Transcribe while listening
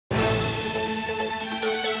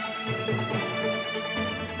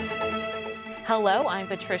Hello, I'm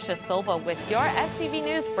Patricia Silva with your SCV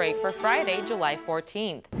News Break for Friday, July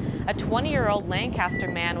 14th. A 20-year-old Lancaster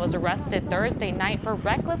man was arrested Thursday night for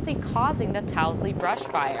recklessly causing the Towsley brush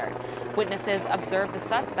fire. Witnesses observed the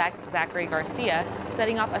suspect, Zachary Garcia,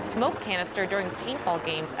 setting off a smoke canister during paintball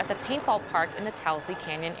games at the paintball park in the Towsley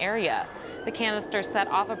Canyon area. The canister set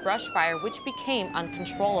off a brush fire which became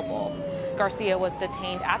uncontrollable. Garcia was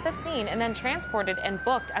detained at the scene and then transported and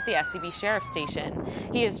booked at the SCV Sheriff's Station.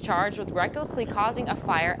 He is charged with recklessly causing a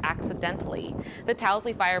fire accidentally. The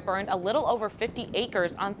Towsley fire burned a little over 50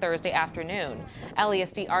 acres on Thursday afternoon.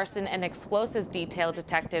 LASD arson and explosives detail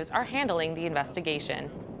detectives are handling the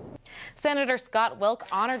investigation. Senator Scott Wilk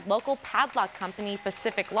honored local padlock company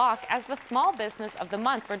Pacific Lock as the Small Business of the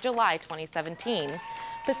Month for July 2017.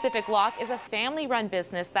 Pacific Lock is a family-run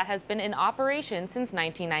business that has been in operation since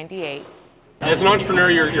 1998. As an entrepreneur,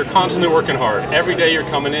 you're constantly working hard. Every day you're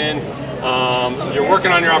coming in, you're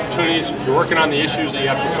working on your opportunities, you're working on the issues that you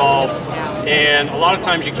have to solve, and a lot of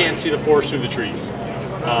times you can't see the forest through the trees.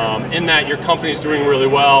 In that your company's doing really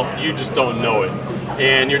well, you just don't know it.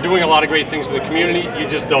 And you're doing a lot of great things in the community, you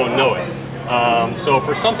just don't know it. So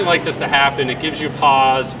for something like this to happen, it gives you a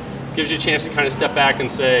pause, gives you a chance to kind of step back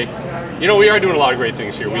and say, you know, we are doing a lot of great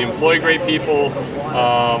things here. We employ great people.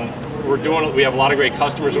 We have a lot of great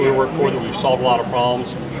customers that we work for, that we've solved a lot of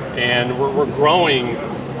problems, and we're growing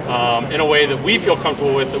in a way that we feel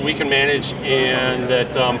comfortable with, that we can manage, and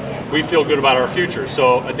that we feel good about our future.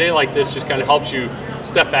 So a day like this just kind of helps you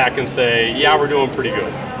step back and say, yeah, we're doing pretty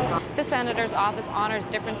good. The Senator's office honors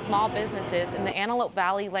different small businesses in the Antelope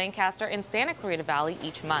Valley, Lancaster, and Santa Clarita Valley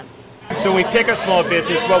each month. So when we pick a small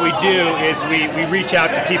business, what we do is we reach out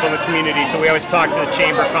to people in the community. So we always talk to the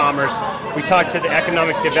Chamber of Commerce, we talk to the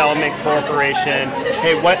Economic Development Corporation.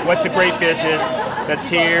 Hey, what's a great business that's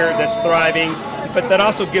here, that's thriving, but that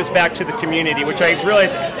also gives back to the community, which I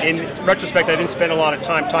realize in retrospect I didn't spend a lot of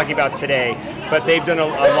time talking about today, but they've done a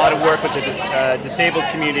lot of work with the disabled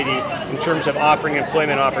community in terms of offering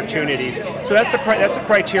employment opportunities. So that's the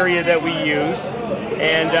criteria that we use,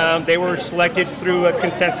 and they were selected through a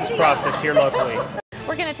consensus process here locally.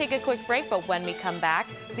 We're going to take a quick break, but when we come back,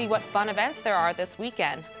 see what fun events there are this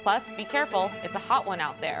weekend. Plus, be careful, it's a hot one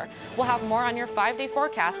out there. We'll have more on your 5-day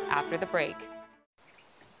forecast after the break.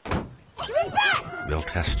 They'll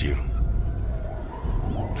test you,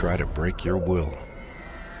 try to break your will.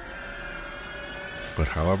 But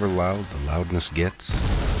however loud the loudness gets,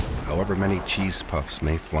 however many cheese puffs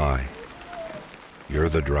may fly, you're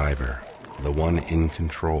the driver, the one in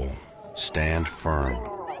control. Stand firm.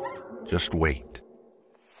 Just wait.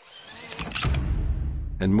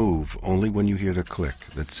 And move only when you hear the click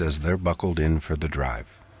that says they're buckled in for the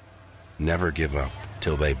drive. Never give up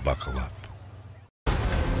till they buckle up.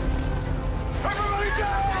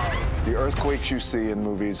 The earthquakes you see in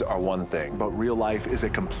movies are one thing, but real life is a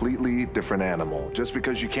completely different animal. Just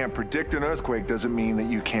because you can't predict an earthquake doesn't mean that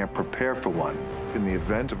you can't prepare for one. In the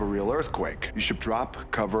event of a real earthquake, you should drop,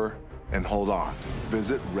 cover, and hold on.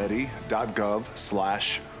 Visit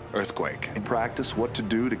ready.gov/earthquake and practice what to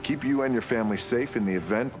do to keep you and your family safe in the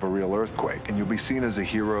event of a real earthquake. And you'll be seen as a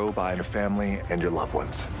hero by your family and your loved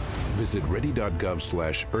ones. Visit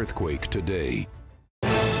ready.gov/earthquake today.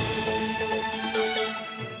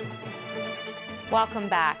 Welcome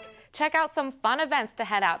back. Check out some fun events to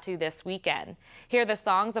head out to this weekend. Hear the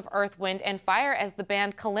songs of Earth, Wind, and Fire as the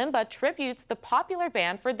band Kalimba tributes the popular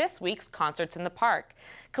band for this week's Concerts in the Park.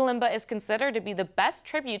 Kalimba is considered to be the best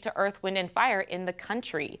tribute to Earth, Wind, and Fire in the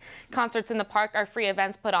country. Concerts in the Park are free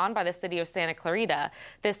events put on by the city of Santa Clarita.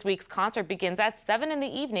 This week's concert begins at 7 in the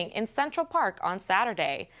evening in Central Park on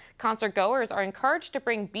Saturday. Concert goers are encouraged to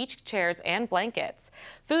bring beach chairs and blankets.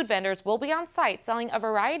 Food vendors will be on site selling a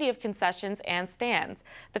variety of concessions and stands.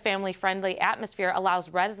 The family-friendly atmosphere allows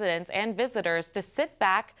residents and visitors to sit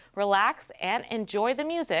back, relax, and enjoy the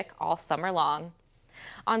music all summer long.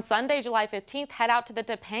 On Sunday, July 15th, head out to the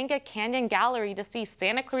Topanga Canyon Gallery to see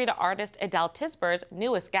Santa Clarita artist Adele Tisber's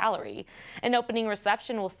newest gallery. An opening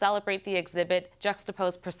reception will celebrate the exhibit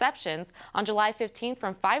Juxtaposed Perceptions on July 15th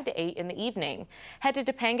from 5 to 8 in the evening. Head to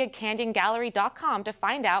TopangaCanyonGallery.com to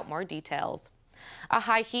find out more details. A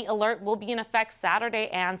high heat alert will be in effect Saturday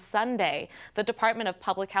and Sunday. The Department of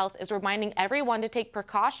Public Health is reminding everyone to take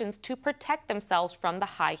precautions to protect themselves from the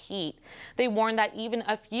high heat. They warn that even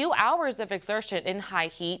a few hours of exertion in high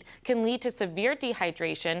heat can lead to severe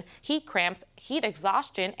dehydration, heat cramps, heat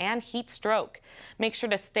exhaustion, and heat stroke. Make sure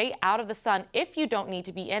to stay out of the sun if you don't need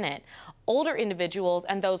to be in it. Older individuals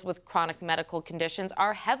and those with chronic medical conditions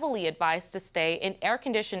are heavily advised to stay in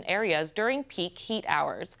air-conditioned areas during peak heat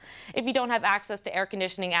hours. If you don't have access to air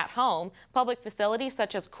conditioning at home, public facilities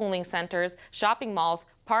such as cooling centers, shopping malls,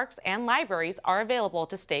 parks, and libraries are available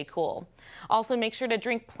to stay cool. Also, make sure to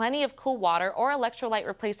drink plenty of cool water or electrolyte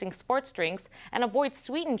replacing sports drinks and avoid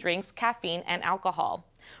sweetened drinks, caffeine, and alcohol.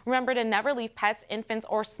 Remember to never leave pets, infants,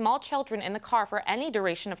 or small children in the car for any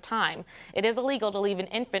duration of time. It is illegal to leave an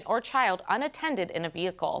infant or child unattended in a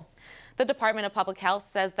vehicle. The Department of Public Health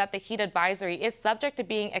says that the heat advisory is subject to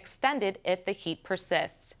being extended if the heat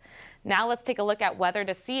persists. Now let's take a look at weather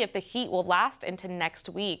to see if the heat will last into next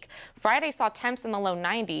week. Friday saw temps in the low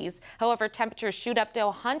 90s. However, temperatures shoot up to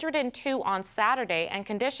 102 on Saturday, and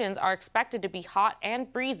conditions are expected to be hot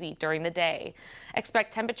and breezy during the day.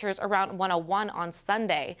 Expect temperatures around 101 on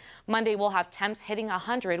Sunday. Monday will have temps hitting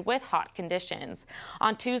 100 with hot conditions.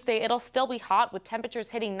 On Tuesday, it'll still be hot with temperatures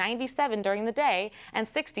hitting 97 during the day and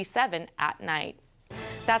 67 at night.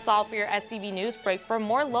 That's all for your SCV News Break. For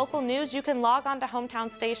more local news, you can log on to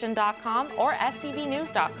hometownstation.com or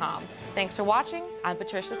scvnews.com. Thanks for watching. I'm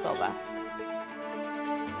Patricia Silva.